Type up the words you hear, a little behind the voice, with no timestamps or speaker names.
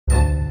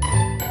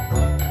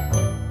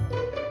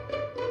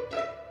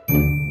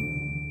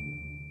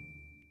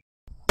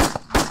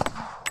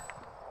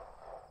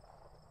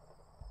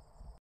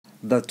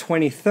the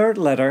 23rd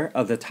letter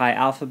of the Thai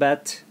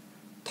alphabet,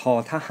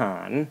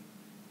 thahan,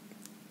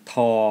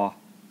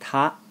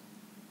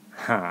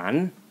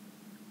 thahan.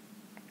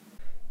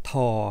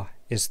 Ta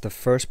is the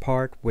first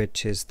part,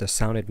 which is the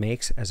sound it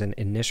makes as an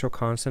initial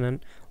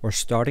consonant or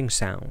starting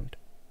sound.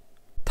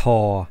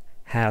 Ta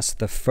has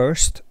the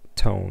first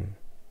tone.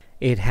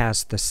 It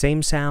has the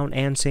same sound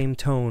and same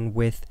tone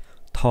with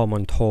ta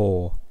mon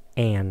to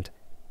and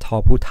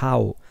ta pu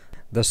tao,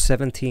 the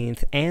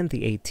 17th and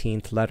the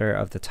 18th letter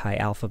of the Thai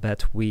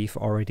alphabet we've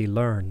already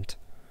learned.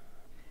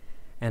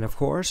 And of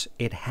course,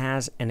 it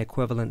has an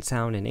equivalent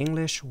sound in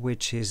English,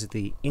 which is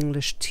the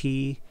English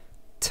T,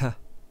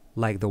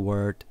 like the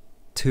word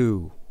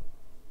to.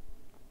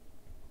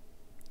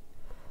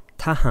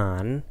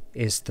 Thahan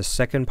is the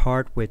second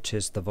part, which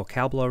is the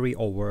vocabulary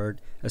or word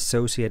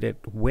associated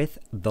with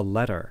the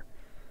letter.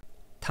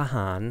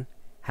 Thahan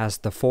has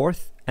the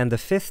fourth and the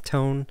fifth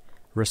tone,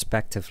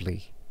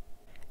 respectively.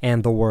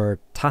 And the word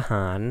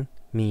thahan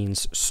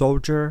means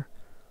soldier,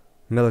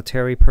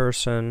 military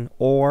person,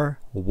 or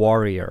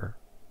warrior.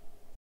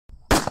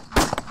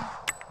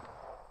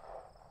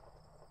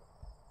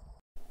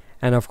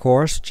 And of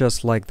course,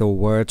 just like the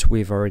words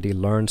we've already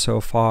learned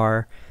so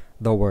far,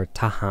 the word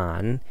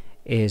thahan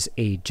is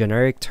a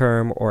generic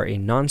term or a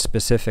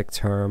non-specific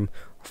term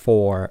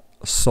for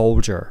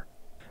soldier,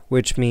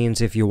 which means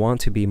if you want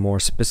to be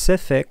more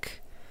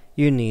specific,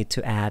 you need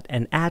to add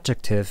an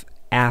adjective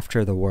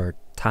after the word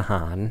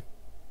thahan.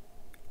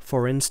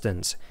 For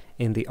instance,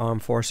 in the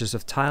Armed Forces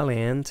of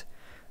Thailand,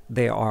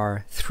 there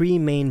are three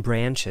main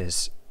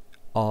branches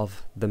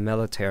of the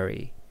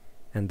military,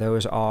 and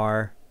those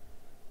are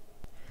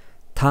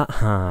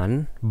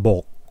thahan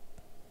bok,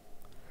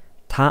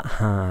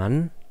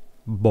 thahan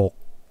bok,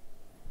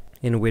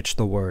 in which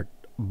the word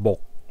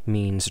bok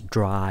means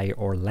dry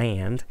or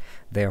land,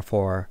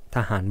 therefore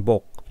thahan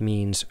bok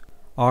means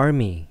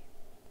army.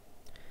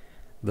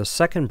 The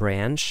second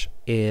branch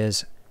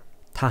is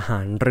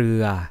thahan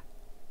rua,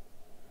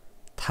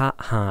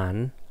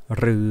 thahan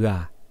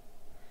rua,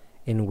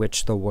 in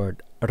which the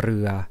word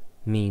rua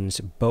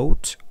means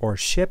boat or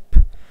ship,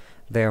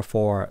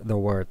 therefore the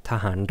word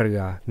thahan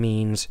rua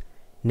means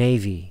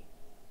navy.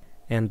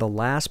 And the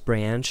last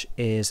branch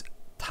is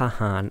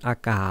thahan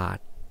akat,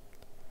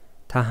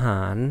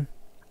 thahan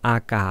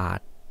akat,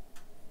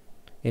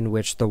 in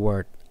which the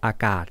word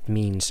akat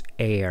means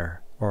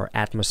air or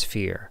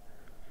atmosphere.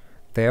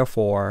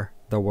 Therefore,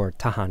 the word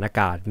thahan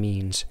akat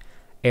means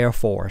Air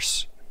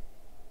Force.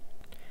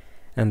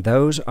 And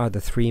those are the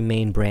three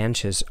main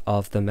branches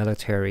of the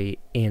military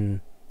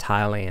in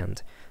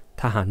Thailand: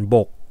 Thahan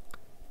Bok,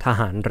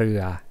 Thahan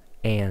Rua,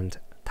 and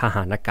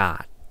Thahan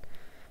Akat.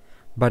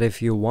 But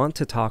if you want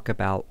to talk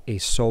about a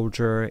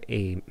soldier,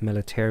 a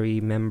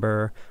military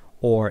member,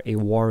 or a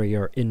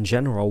warrior in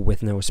general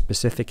with no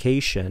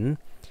specification,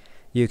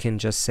 you can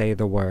just say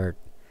the word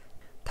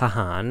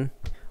thahan,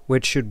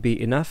 which should be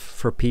enough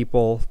for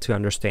people to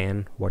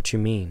understand what you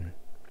mean.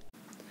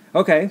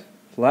 Okay,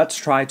 let's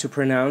try to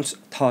pronounce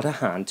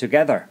thahan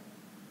together.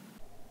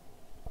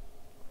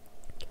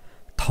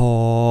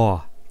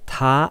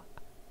 Thahan,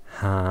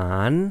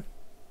 thahan,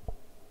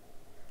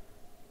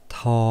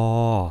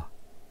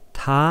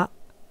 thahan.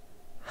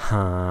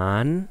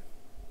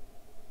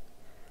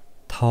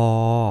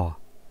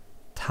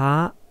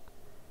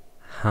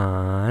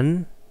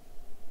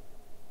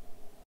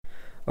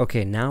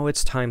 Okay, now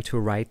it's time to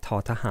write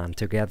thahan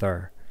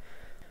together.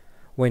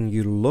 When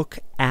you look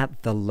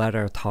at the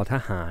letter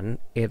thahan,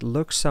 it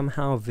looks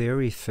somehow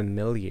very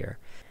familiar.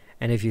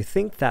 And if you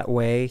think that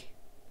way,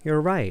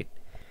 you're right.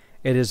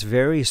 It is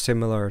very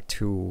similar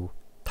to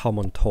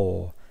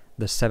tamonto,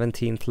 the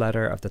 17th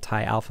letter of the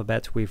Thai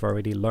alphabet we've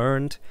already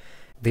learned.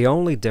 The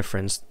only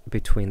difference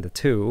between the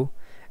two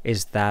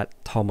is that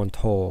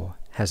tamonto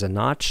has a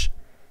notch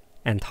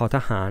and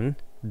thahan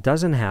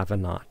doesn't have a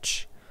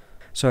notch.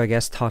 So I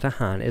guess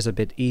thahan is a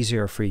bit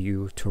easier for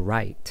you to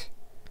write.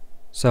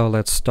 So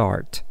let's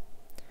start.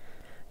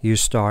 You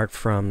start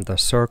from the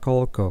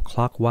circle, go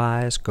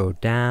clockwise, go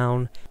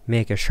down,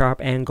 make a sharp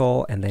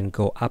angle, and then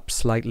go up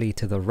slightly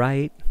to the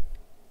right.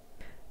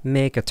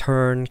 Make a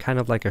turn, kind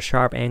of like a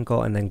sharp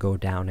angle, and then go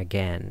down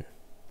again.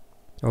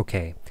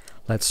 Okay,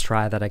 let's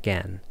try that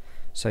again.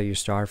 So you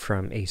start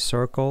from a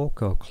circle,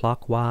 go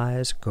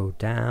clockwise, go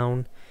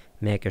down,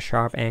 make a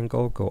sharp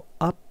angle, go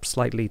up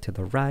slightly to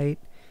the right,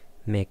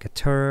 make a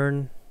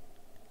turn,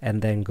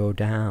 and then go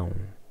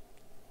down.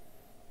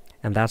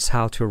 And that's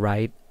how to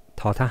write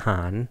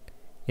thahan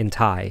in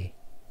Thai.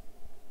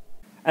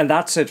 And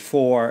that's it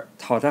for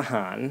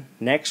thahan.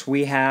 Next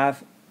we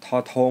have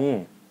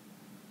thathong.